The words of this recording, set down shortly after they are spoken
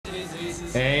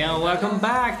Hey and welcome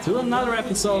back to another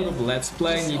episode of Let's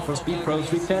Play Need for Speed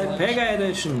ProStreet Pepega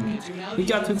edition. We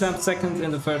got 2 times second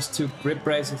in the first 2 grip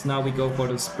races, now we go for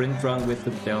the sprint run with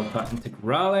the Delta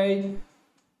Integrale,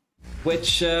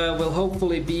 which will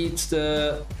hopefully beat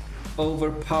the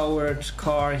overpowered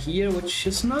car here, which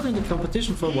is not in the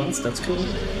competition for once, that's cool.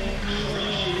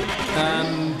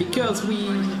 Because we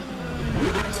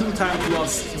 2 times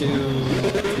lost to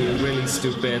really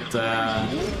stupid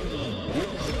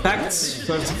facts.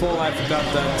 First of all, I forgot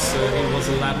that it was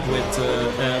a lap with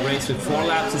a race with 4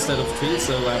 laps instead of 3,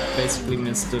 so I basically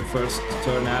missed the first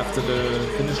turn after the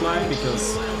finish line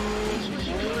because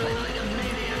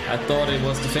I thought it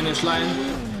was the finish line.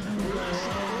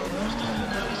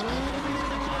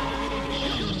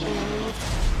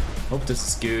 Hope this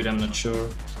is good, I'm not sure.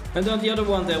 And on the other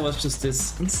one there was just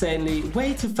this insanely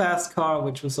way too fast car,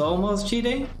 which was almost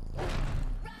cheating,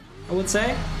 I would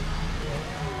say.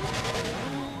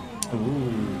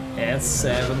 Ooh,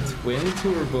 S7 twin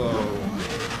turbo.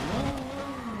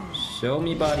 Show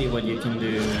me, buddy, what you can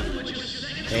do.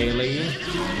 Haley.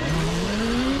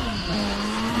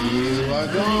 You are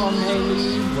gone,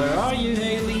 Haley. Where are you,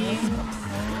 Haley?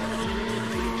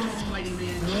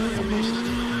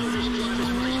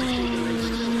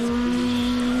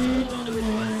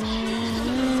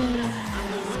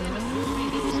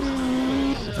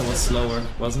 That was slower,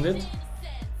 wasn't it?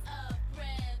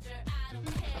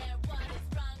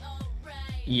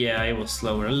 Yeah, it was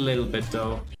slower a little bit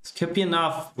though. It could be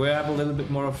enough. We have a little bit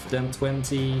more than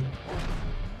 20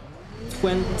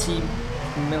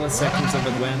 milliseconds of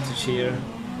advantage here.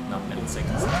 Not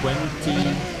milliseconds,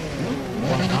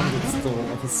 1/100th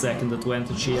of a second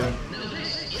advantage here.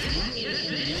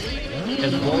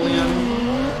 And volume,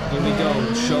 here we go,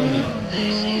 show me.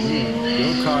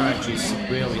 Your car actually is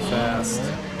really fast.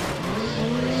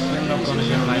 I'm not gonna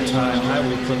get my time, I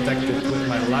will protect it with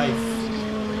my life.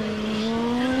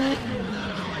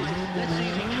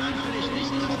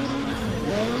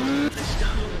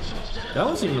 That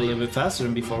was even a little bit faster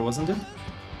than before, wasn't it?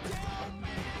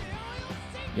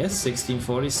 Yes,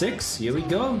 16:46, here we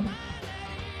go.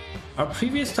 Our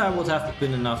previous time would have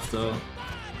been enough though.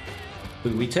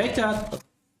 Will we take that?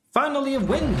 Finally a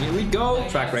win, here we go.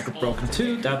 Track record broken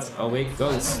too, that's how it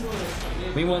goes.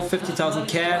 We won 50,000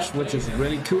 cash, which is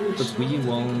really cool, but we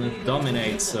won't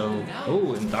dominate, so...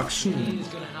 Oh, induction.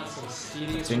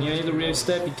 Continuing the rear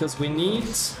step because we need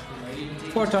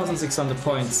 4,600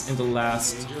 points in the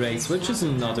last race, which is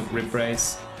another grip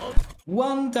race.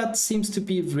 One that seems to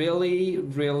be really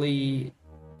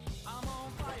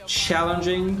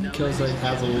challenging because it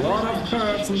has a lot of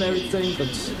curves and everything,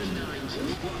 but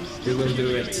we will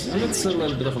do it. And it's a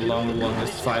little bit of a longer one with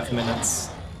 5 minutes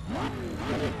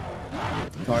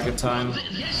target time.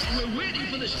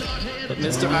 But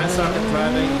Mr. Isaac at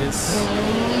driving is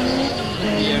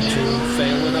here to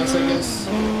fail with us, I guess.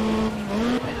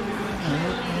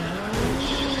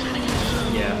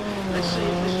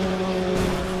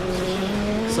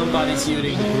 Somebody's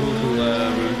using the brutal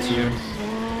route here.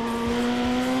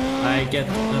 I get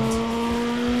that.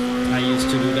 I used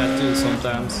to do that too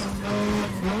sometimes.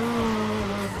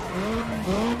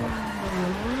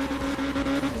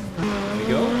 Here we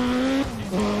go.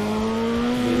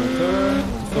 Little turn,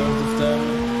 in front of them.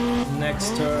 Next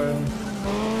turn.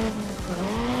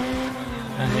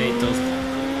 I hate those.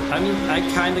 I mean, I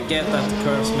kinda get that the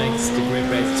curves makes the grip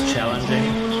races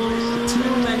challenging.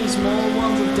 Too many small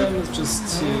ones of them is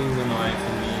just too annoying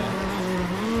for me.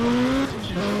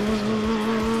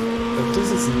 But this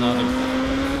is not a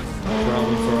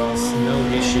problem for us, no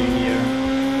issue here.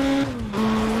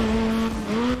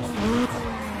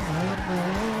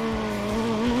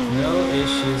 No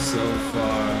issue so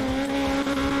far.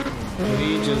 We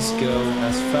just go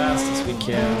as fast as we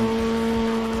can.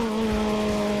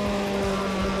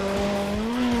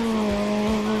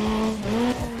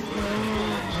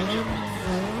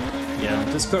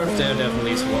 This curve there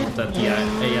definitely is one that the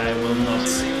AI will not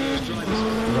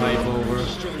drive over.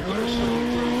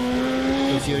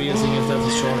 If you're using it as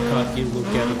a shortcut, you will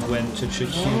get advantage, a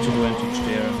huge advantage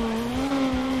there.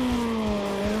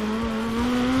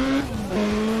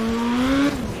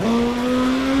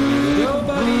 Here we go,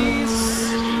 buddies!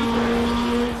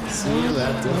 See you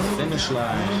at the finish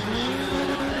line.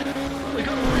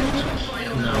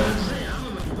 No.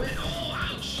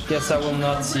 Guess I will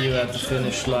not see you at the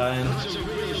finish line.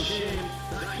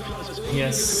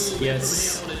 Yes.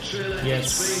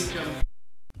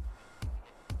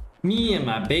 Me and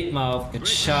my big mouth get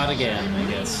shot again, I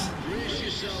guess.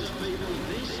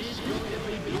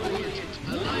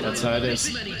 That's how it is.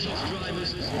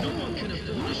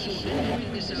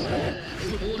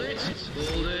 Hold it,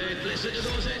 listen to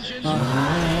those engines.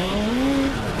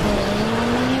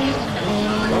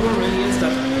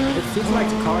 feels like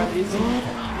the car isn't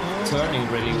turning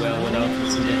really well without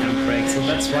using the handbrake, so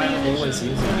that's why I'm always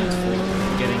using it for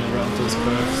getting around those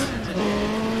curves.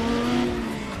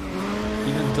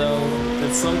 Even though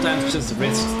it sometimes just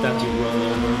risks that you roll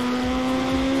over.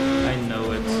 I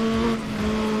know it.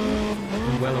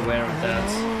 I'm well aware of that.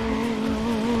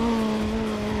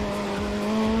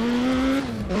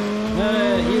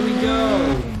 Here we go!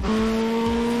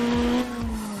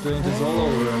 Doing this all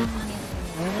over.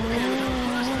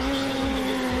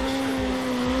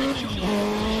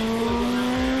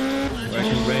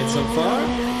 Working great so far.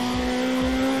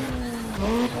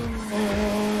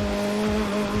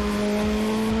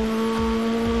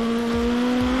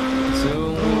 Soon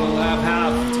we will have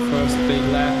half the first big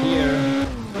lap here.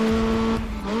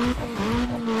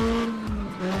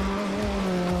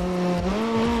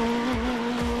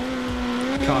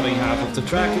 Cutting half of the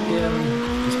track again,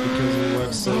 just because it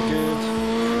works so good.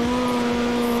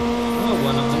 Oh,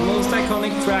 one of the most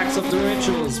iconic tracks of the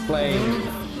Rituals playing.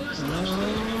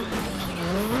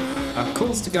 A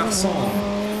cool song.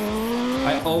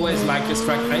 I always like this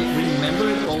track. I remember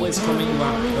it always coming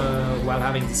while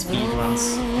having the speed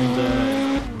runs in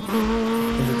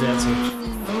the desert.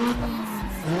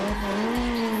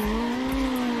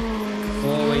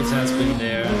 Always has been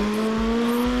there.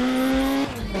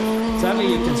 Sadly,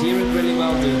 you can hear it really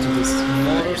well due to this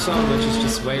motor sound, which is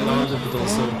just way louder, but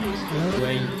also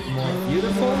way more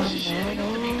beautiful.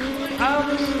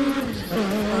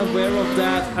 I'm aware of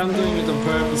that. I'm doing it on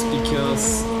purpose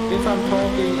because if I'm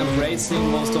talking and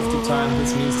racing most of the time,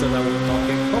 this means that I will not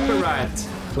get copyright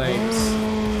claims.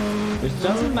 Which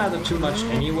doesn't matter too much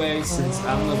anyway, since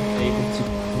I'm not able to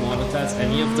monetize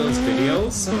any of those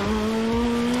videos.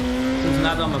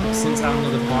 Since I'm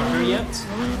not a partner yet.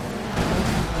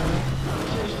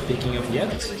 Speaking of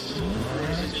yet.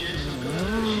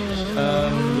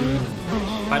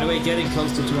 By the way, getting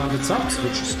close to 200 subs,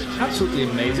 which is absolutely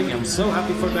amazing. I'm so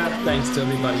happy for that. Thanks to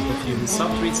everybody who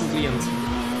subbed recently and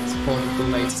supported the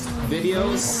latest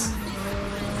videos.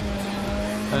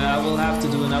 I will have to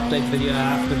do an update video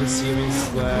after the series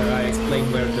where I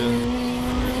explain where the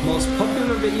most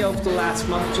popular video of the last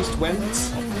month just went.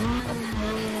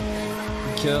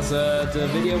 Because the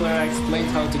video where I explained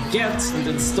how to get and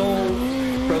install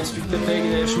ProStreet Pepega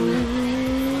edition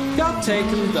got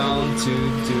taken down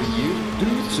due to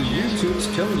YouTube's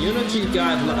community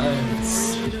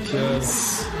guidelines.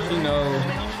 Because, you know,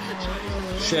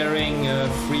 sharing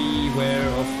freeware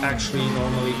of actually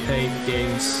normally paid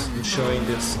games and showing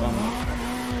this on...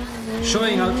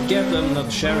 Showing how to get them, not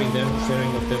sharing them.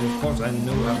 Sharing of them, of course, I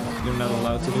know you're not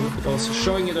allowed to do, but also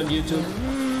showing it on YouTube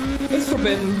is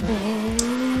forbidden.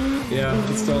 Yeah,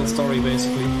 it's the whole story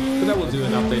basically. But I will do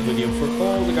an update video for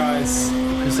all the guys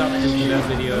who subbed to that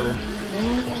video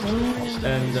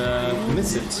and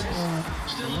miss it.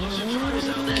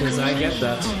 Because I get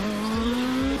that.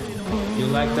 You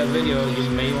like that video, you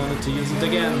may want to use it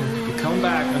again. You come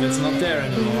back and it's not there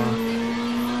anymore.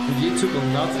 And YouTube will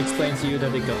not explain to you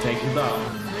that it got taken down.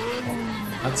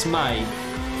 That's my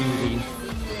duty.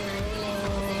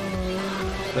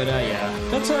 But yeah,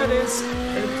 that's how it is.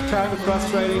 It's kind of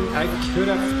frustrating. I could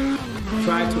have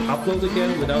tried to upload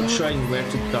again without showing where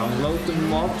to download the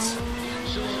mods.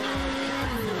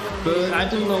 But I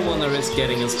do not want to risk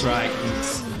getting a strike and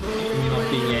not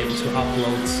being able to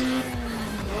upload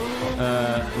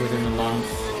within a month,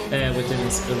 within a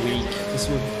week. This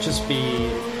would just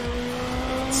be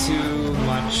too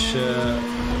much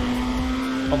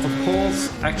of a pause.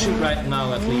 Actually, right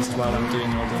now, at least, while I'm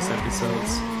doing all those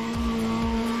episodes.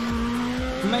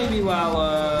 Maybe while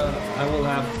I will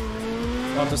have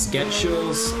other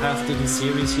schedules after the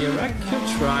series here, I could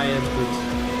try it, but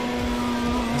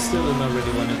I still do not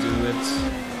really want to do it.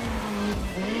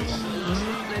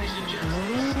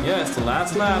 Yeah, it's the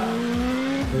last lap.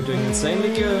 We're doing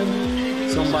insanely good.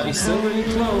 Somebody's still really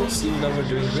close, even though we're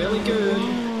doing really good.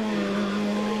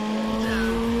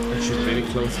 Actually, really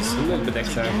close. It's a little bit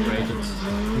accelerated.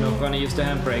 I'm not gonna use the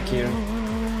handbrake here.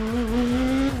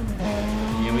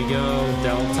 Here we go.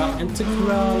 Delta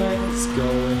Integrale is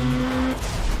going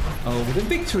over the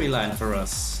victory line for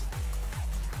us.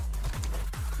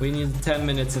 We need 10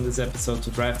 minutes in this episode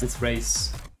to drive this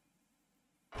race.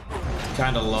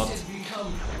 Kinda a lot.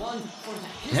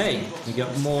 Hey, we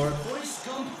got more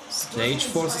stage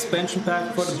 4 suspension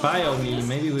pack for the Biome.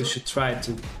 Maybe we should try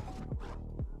to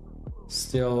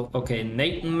still... Okay,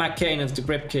 Nathan McKane is the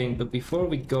Grip King, but before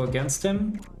we go against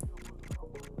him,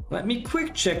 let me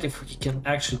quick check if we can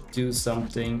actually do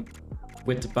something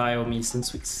with the Biome,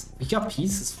 since we got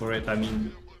pieces for it, I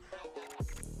mean.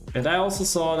 And I also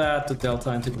saw that the Delta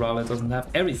Integrale doesn't have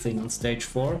everything on stage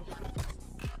 4.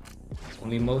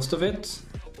 Only most of it.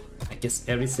 I guess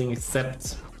everything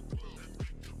except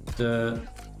the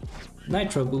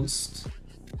nitro boost.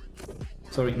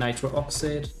 Sorry, nitro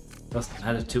oxide. Doesn't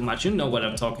matter too much, you know what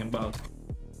I'm talking about.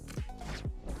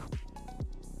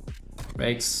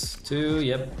 Brakes 2,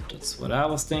 yep, that's what I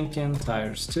was thinking.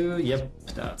 Tires 2, yep,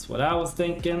 that's what I was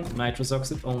thinking. Nitrous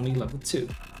oxide only level 2.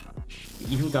 We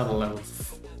even got a level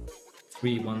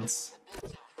 3 once.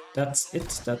 That's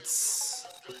it, that's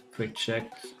quick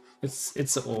check.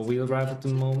 It's an all-wheel drive at the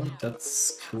moment,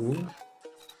 that's cool.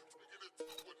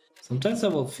 Sometimes I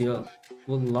will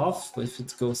love if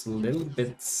it goes a little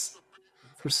bit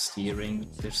for steering.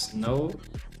 There's no...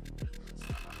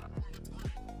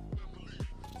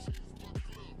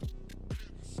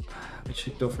 We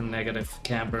should go for negative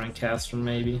camber and caster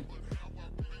maybe.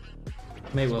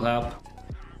 Maybe will help.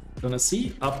 Gonna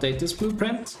see, update this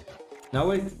blueprint. Now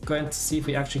we're going to see if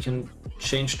we actually can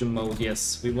change the mode.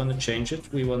 Yes, we want to change it.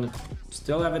 We want to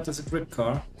still have it as a grip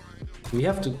car. We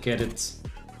have to get it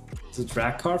as a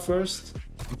drag car first,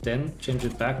 then change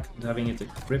it back to having it a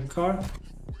grip car.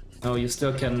 No, you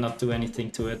still cannot do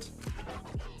anything to it.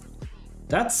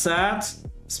 That's sad,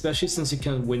 especially since you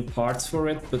can win parts for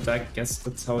it, but I guess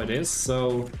that's how it is.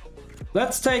 So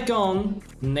let's take on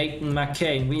Nathan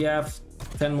McKane. We have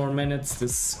 10 more minutes.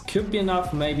 This could be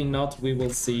enough, maybe not, we will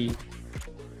see.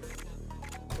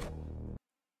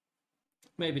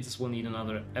 Maybe this will need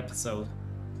another episode.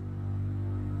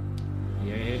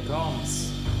 Here it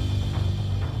comes.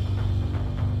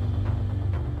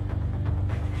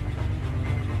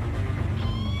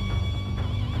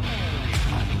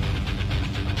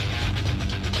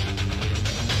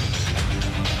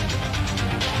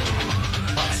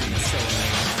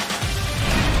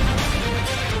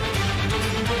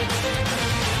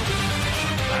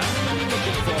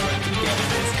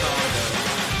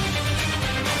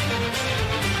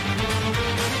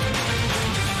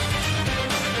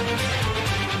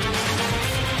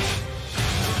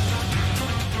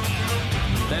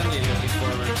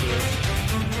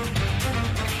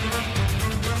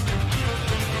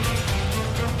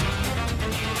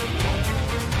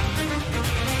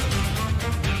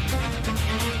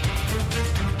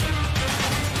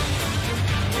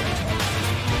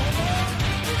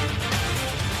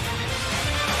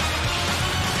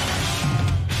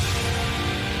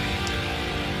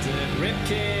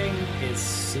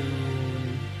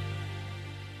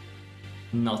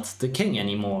 Not the king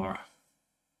anymore.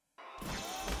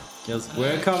 Because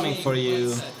we're coming for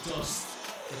you.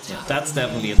 Yeah, that's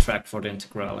definitely a track for the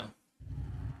Integrale.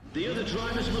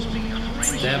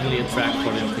 It's definitely a track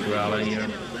for the Integrale here.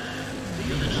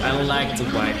 I like the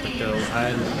Viper though.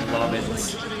 I love it.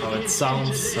 How it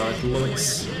sounds, how it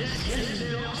looks.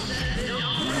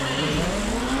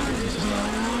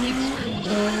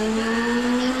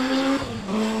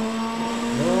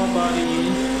 Oh, buddy.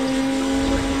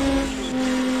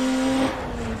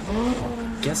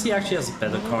 Guess he actually has a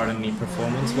better car than me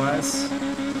performance-wise.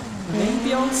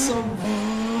 Maybe also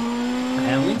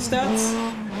handling stats?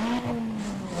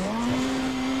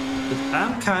 But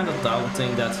I'm kind of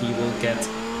doubting that he will get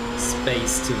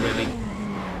space to really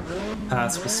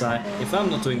pass beside, if I'm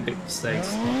not doing big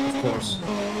mistakes, of course.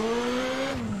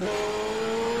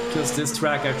 Because this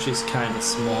track actually is kind of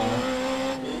small.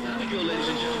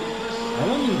 I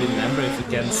don't even remember if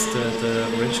against the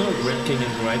original Grip King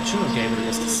and the original game it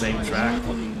was the same track.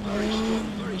 Oh,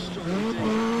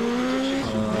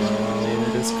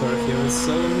 this curve here is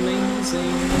so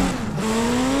amazing.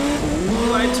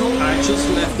 Ooh, I just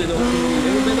left it open a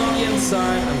little bit on the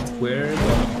inside and where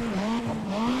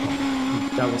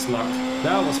that was luck.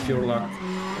 That was pure luck.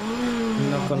 I'm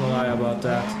not gonna lie about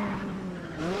that.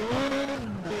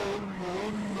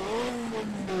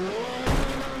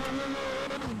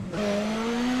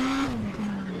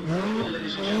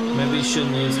 Maybe we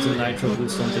shouldn't use the nitro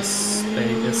boost on this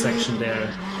section there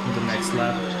in the next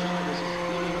lap.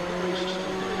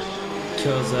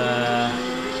 Because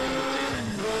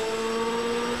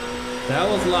that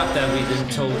was luck that we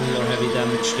didn't total or heavy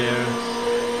damage there.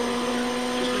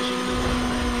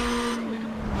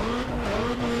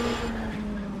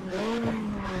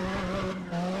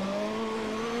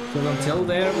 Because until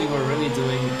there we were really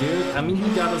doing good. I mean, he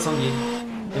got us on the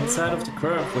inside of the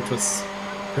curve, which was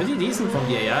pretty decent from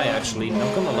the AI actually,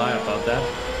 not gonna lie about that.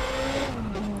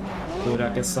 But I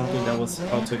guess something that was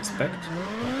how to expect.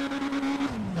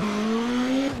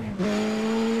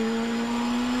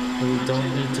 We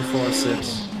don't need to force it.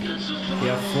 We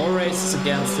have 4 races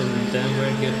against him and then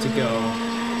we're good to go.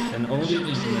 And only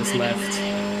Eden is left.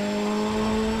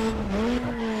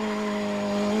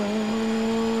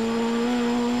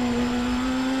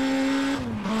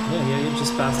 Yeah, here he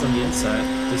just passed on the inside.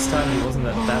 This time he wasn't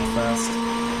that fast.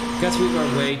 Guess we were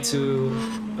way too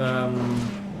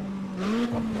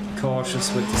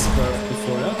cautious with this curve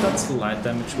before. Oh, that's the light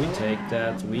damage. We take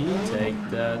that. We take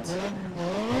that.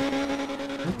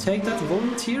 We take that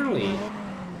voluntarily.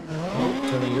 Oh,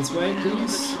 turning this way,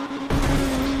 please.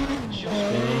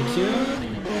 Thank you.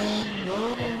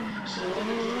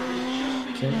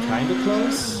 Okay, kinda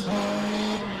close.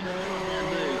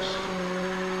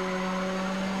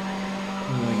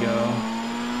 Here we go.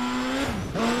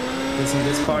 Guessing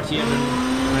this part here, the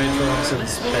nitro oxide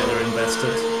is better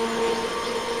invested.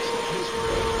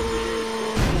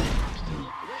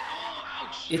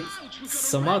 It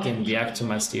somehow didn't react to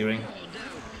my steering.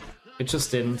 It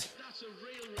just didn't.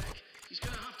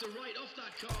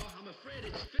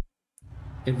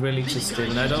 It really just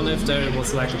didn't. I don't know if there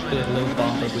was like a little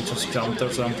bump that we just jumped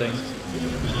or something.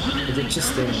 But it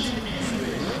just didn't.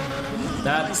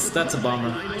 That's a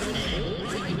bummer.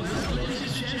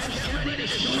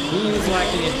 He was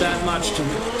liking it that much to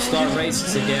start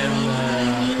races again.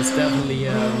 It's definitely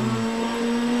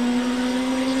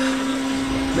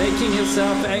making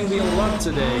himself angry a lot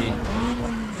today.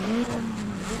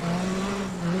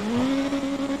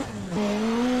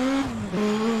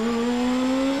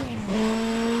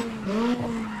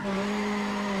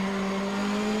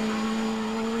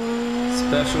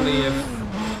 Especially if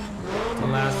the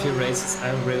last few races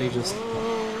I really just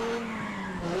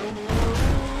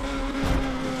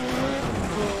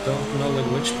don't know in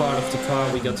which part of the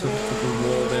car we got to the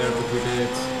wall there, but we did.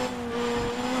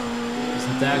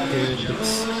 Isn't that good, but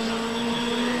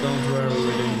don't worry,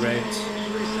 we're doing great.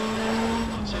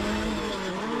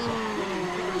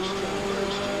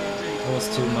 That was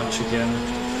too much again.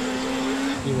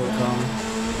 He will come.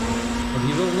 But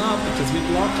he will not, because we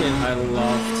block him. I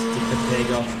loved the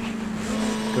Pepega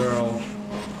girl.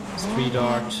 Street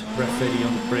art, graffiti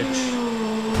on the bridge.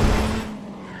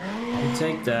 We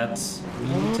take that.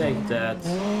 We take that.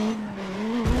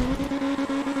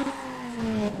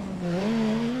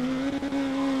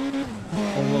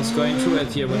 Almost going through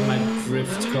it here with my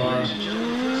drift car.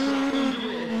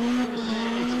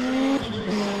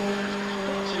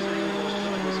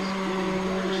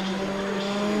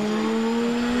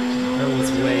 That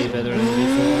was way better than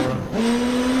before.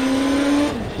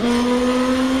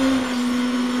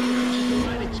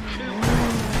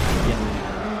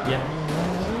 Yeah.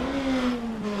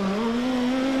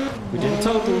 We didn't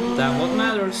total. That what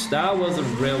matters. That was a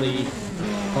really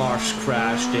harsh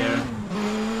crash there.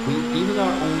 We even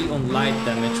are only on light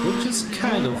damage, which is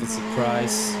kind of a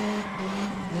surprise.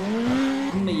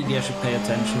 Maybe I should pay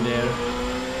attention there.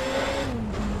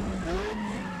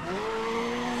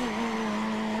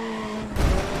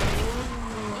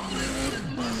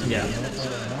 Yeah.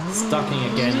 Stucking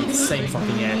again at the same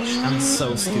fucking edge. I'm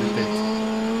so stupid.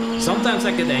 Sometimes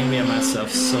I get angry at myself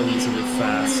so easily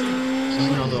fast.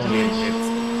 And not only in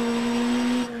it.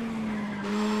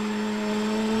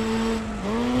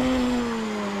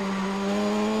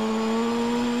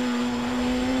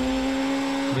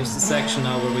 Here's the section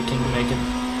now where we can make it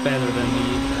better than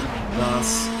he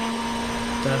does.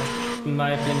 That, in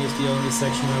my opinion, is the only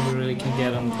section where we really can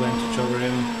get an advantage over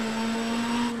him.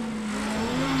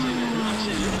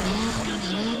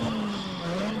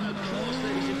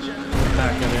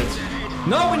 Back at it.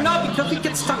 No, we're not, because we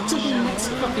get stuck to the next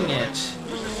fucking edge.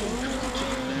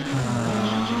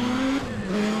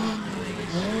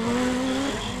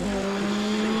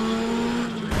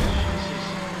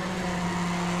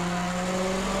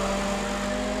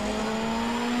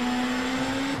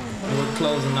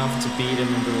 Close enough to beat him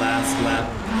in the last lap.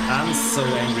 I'm so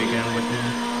angry again with him.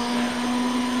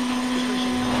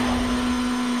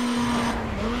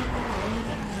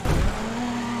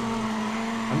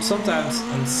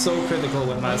 I'm so critical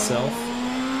with myself,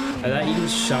 and I even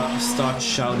start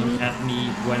shouting at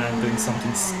me when I'm doing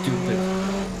something stupid.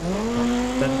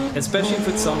 That, especially if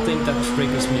it's something that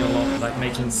triggers me a lot, like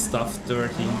making stuff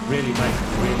dirty, really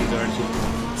dirty.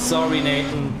 Sorry,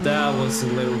 Nathan, that was a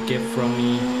little gift from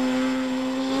me.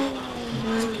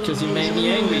 Because you made me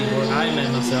angry, or I made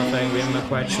myself angry, I'm not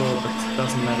quite sure, but it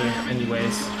doesn't matter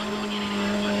anyways.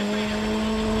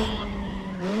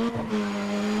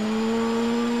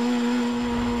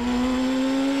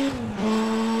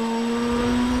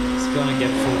 It's gonna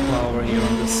get full power here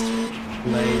on this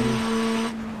lane.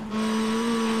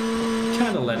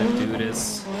 Kinda let him do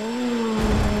this.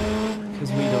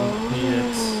 Because we don't need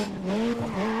it.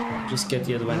 Just get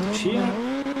the advantage here.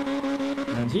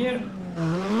 And here.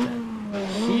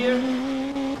 Here,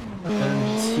 and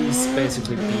he's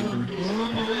basically beaten,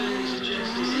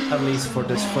 at least for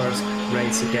this first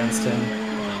race against him.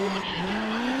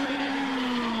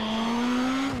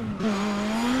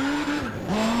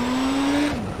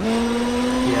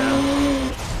 Yeah,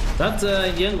 That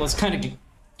in the end was kind of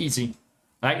easy.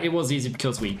 Like, it was easy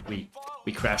because we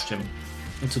crashed him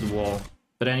into the wall.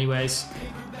 But anyways,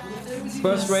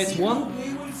 first race won.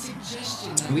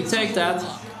 We take that.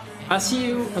 I'll see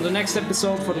you on the next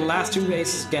episode for the last 2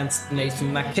 races against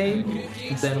Nathan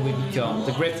McKane. Then we become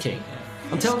the Grid King.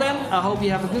 Until then, I hope you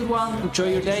have a good one.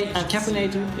 Enjoy your day. And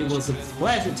Capunator, it was a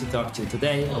pleasure to talk to you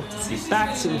today. Hope to see you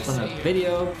back soon for another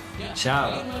video.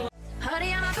 Ciao.